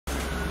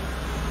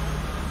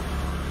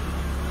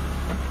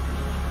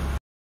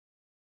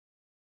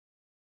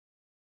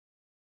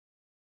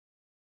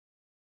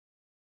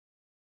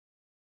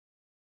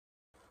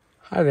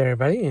Hi there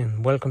everybody,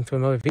 and welcome to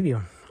another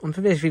video. On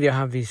today's video I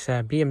have this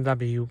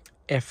BMW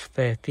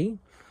F30.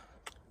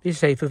 This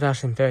is a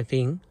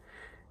 2013,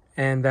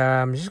 and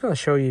I'm just going to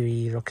show you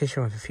the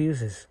location of the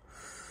fuses.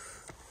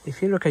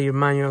 If you look at your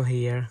manual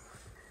here,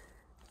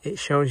 it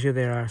shows you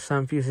there are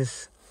some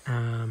fuses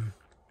in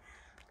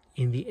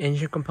the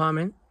engine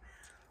compartment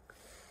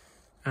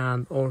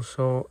and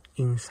also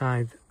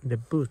inside the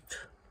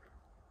boot.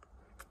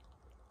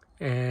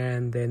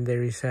 And then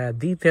there is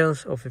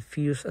details of the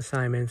fuse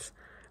assignments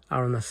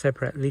are on a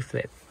separate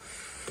leaflet.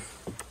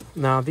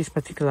 Now this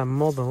particular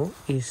model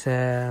is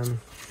a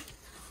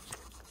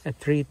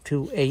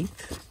 328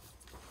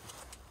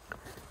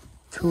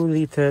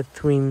 2-liter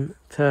twin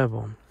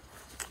turbo.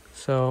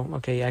 So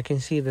okay, I can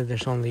see that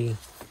there's only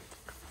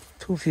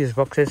 2 fuse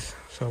boxes,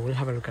 so we'll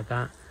have a look at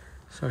that.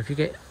 So if you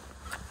get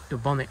the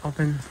bonnet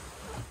open,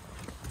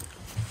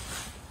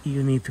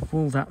 you need to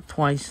pull that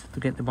twice to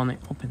get the bonnet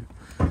open.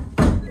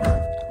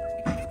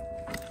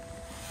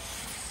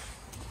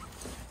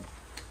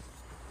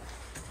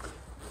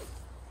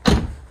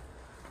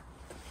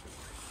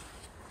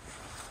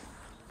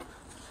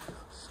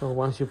 So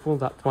once you pull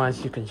that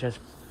twice, you can just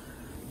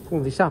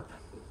pull this up.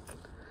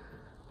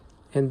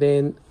 And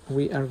then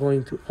we are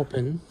going to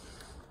open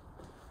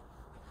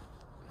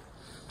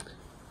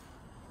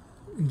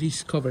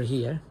this cover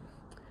here,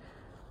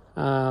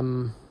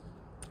 where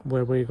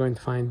we're going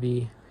to find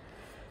the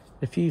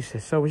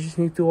fuses. So we just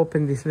need to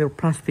open this little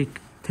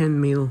plastic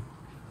 10mm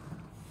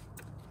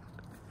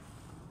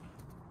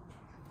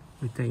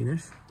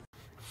retainers.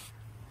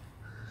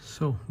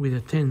 So with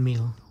a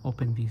 10mm,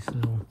 open these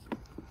little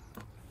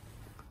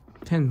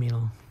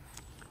 10mm,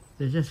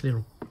 they're just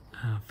little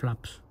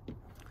flaps,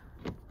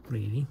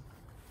 really,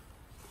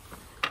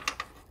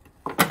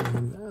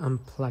 and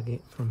unplug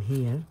it from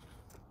here,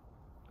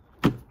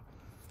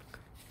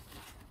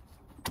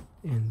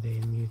 and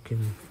then you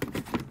can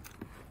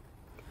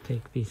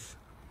take this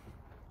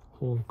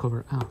whole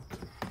cover out.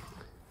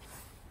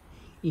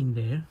 In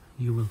there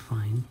you will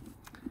find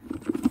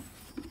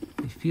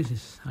the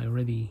fuses. I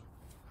already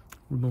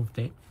removed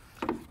it,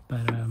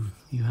 but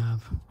you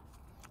have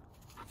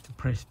to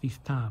press these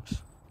tabs to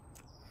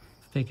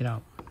take it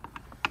out,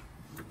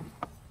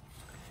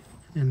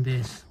 and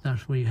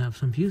that's where you have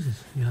some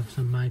fuses. You have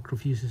some micro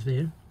fuses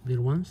there,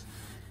 little ones.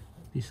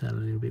 These are a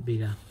little bit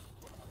bigger.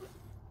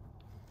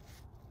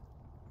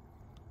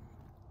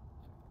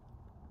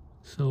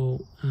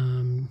 So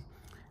the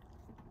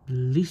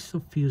list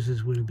of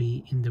fuses will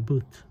be in the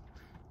boot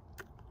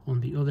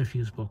on the other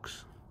fuse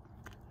box.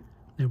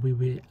 There will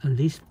be a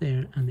list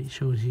there, and it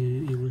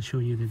will show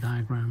you the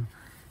diagram,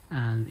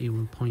 and it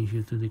will point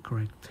you to the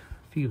correct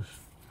fuse.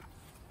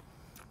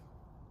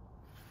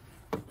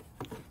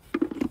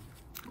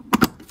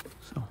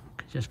 So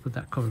just put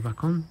that cover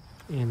back on,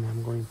 and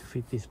I'm going to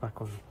fit this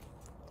back on.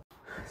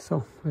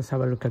 So let's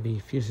have a look at the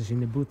fuses in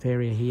the boot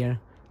area here.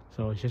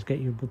 So just get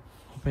your boot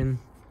open,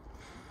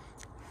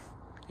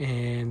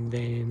 and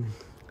then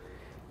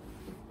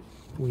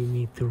we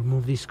need to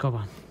remove this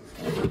cover.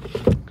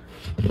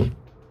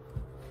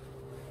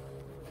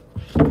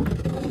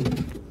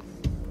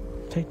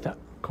 Take that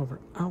cover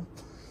out,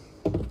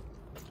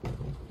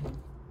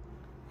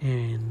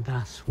 and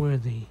that's where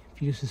the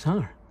fuses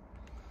are.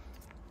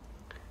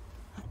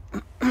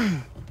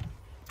 And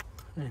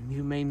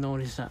you may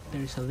notice that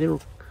there is a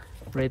little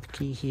red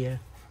key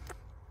here,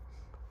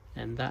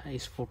 and that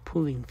is for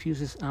pulling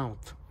fuses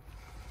out.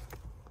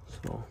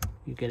 So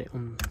you get it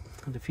on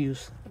the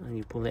fuse and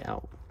you pull it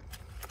out.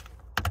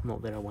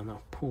 Not that I want to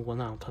pull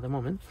one out at the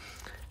moment.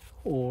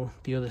 Or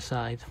the other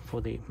side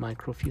for the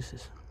micro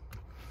fuses.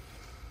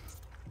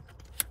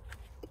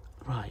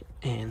 Right,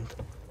 and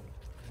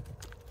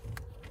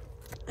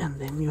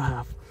then you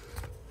have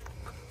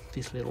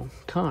this little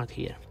card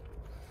here.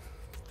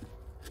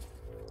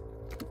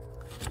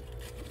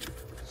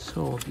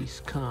 So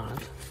this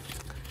card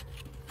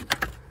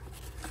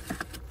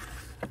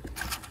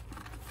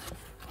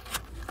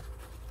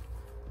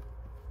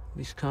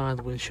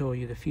will show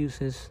you the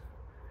fuses,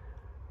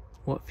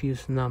 what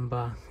fuse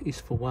number is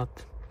for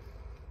what.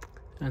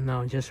 And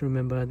now just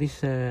remember, this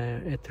is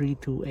a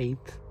 328,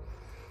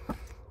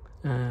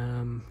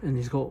 and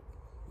it's got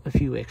a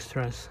few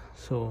extras.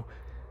 So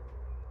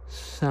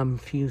some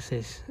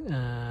fuses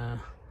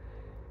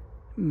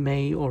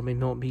may or may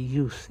not be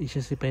used. It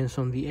just depends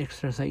on the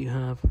extras that you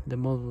have, the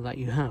model that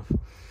you have.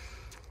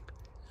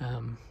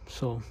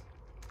 So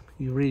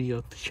you really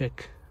ought to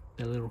check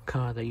the little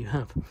card that you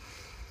have.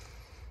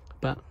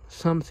 But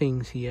some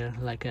things here,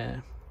 like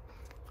I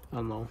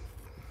don't know,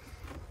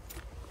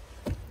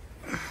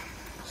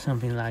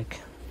 something like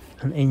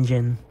an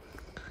engine,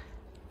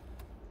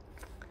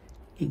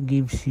 it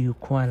gives you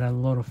quite a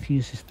lot of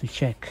fuses to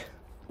check.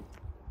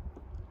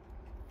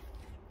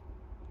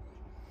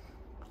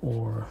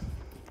 Or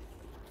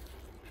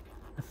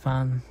a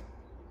fan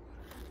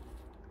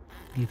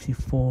gives you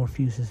 4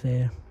 fuses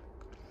there.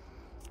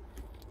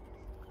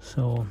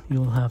 So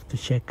you'll have to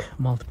check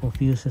multiple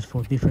fuses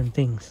for different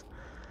things.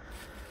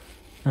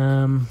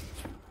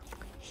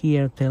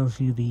 Here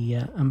tells you the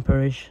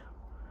amperage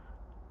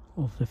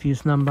of the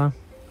fuse number.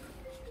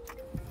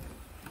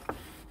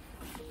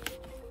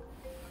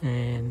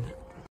 And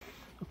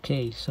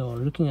okay, so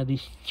looking at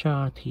this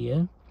chart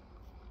here,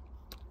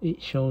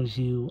 it shows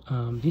you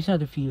these are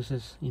the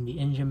fuses in the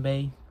engine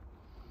bay.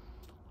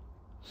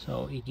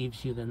 So it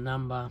gives you the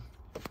number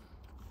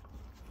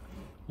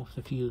of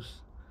the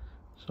fuse.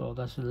 So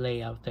that's the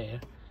layout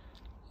there.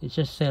 It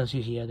just tells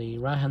you here the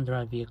right-hand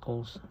drive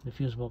vehicles, the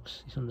fuse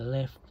box is on the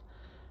left,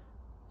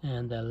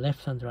 and the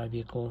left-hand drive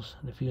vehicles,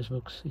 the fuse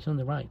box is on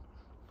the right.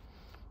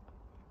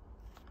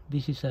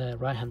 This is a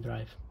right-hand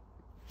drive,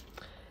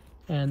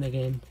 and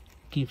again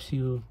gives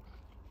you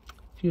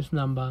fuse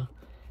number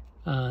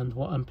and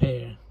what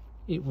ampere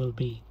it will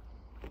be,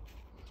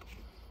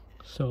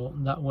 so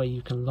that way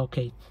you can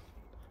locate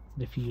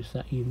the fuse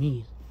that you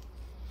need.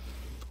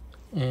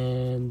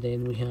 And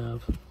then we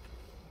have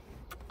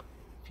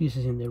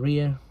fuses in the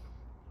rear.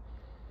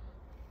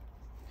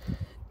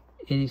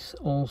 It is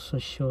also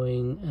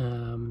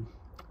showing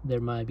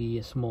there might be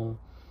a small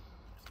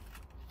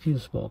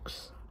fuse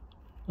box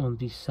on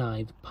this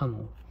side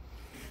panel.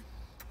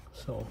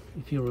 So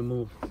if you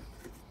remove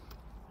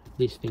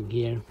this thing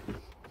here,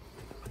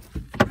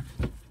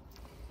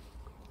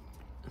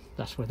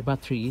 that's where the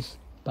battery is,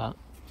 but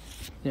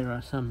there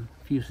are some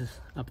fuses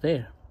up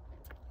there.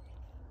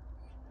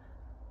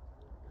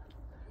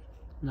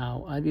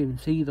 Now I didn't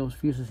see those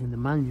fuses in the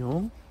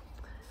manual,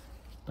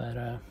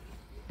 but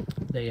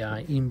they are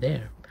in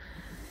there.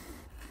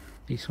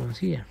 These ones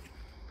here,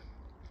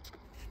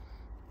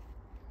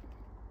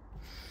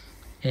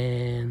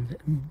 and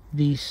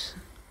this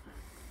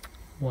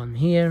one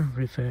here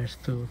refers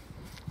to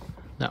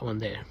that one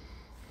there.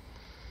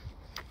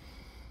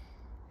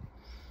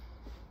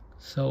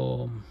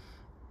 So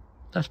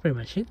that's pretty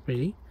much it,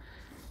 really.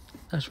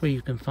 That's where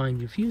you can find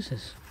your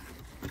fuses.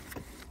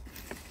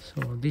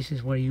 So this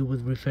is where you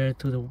would refer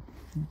to the,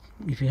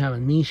 if you have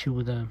an issue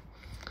with a,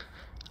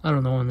 I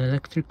don't know, an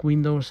electric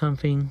window or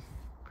something,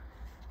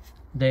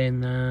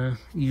 then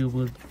you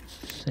would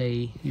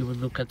say, you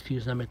would look at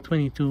fuse number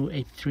 22,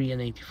 83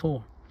 and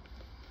 84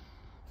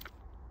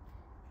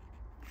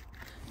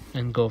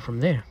 and go from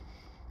there.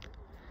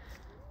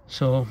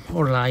 So,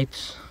 or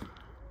lights,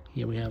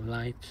 here we have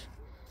lights.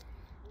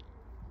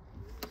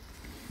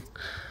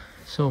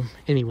 So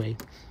anyway,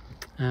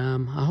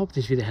 I hope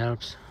this video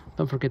helps.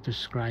 Don't forget to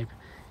subscribe,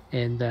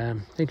 and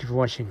thank you for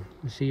watching.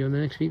 I'll see you in the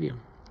next video.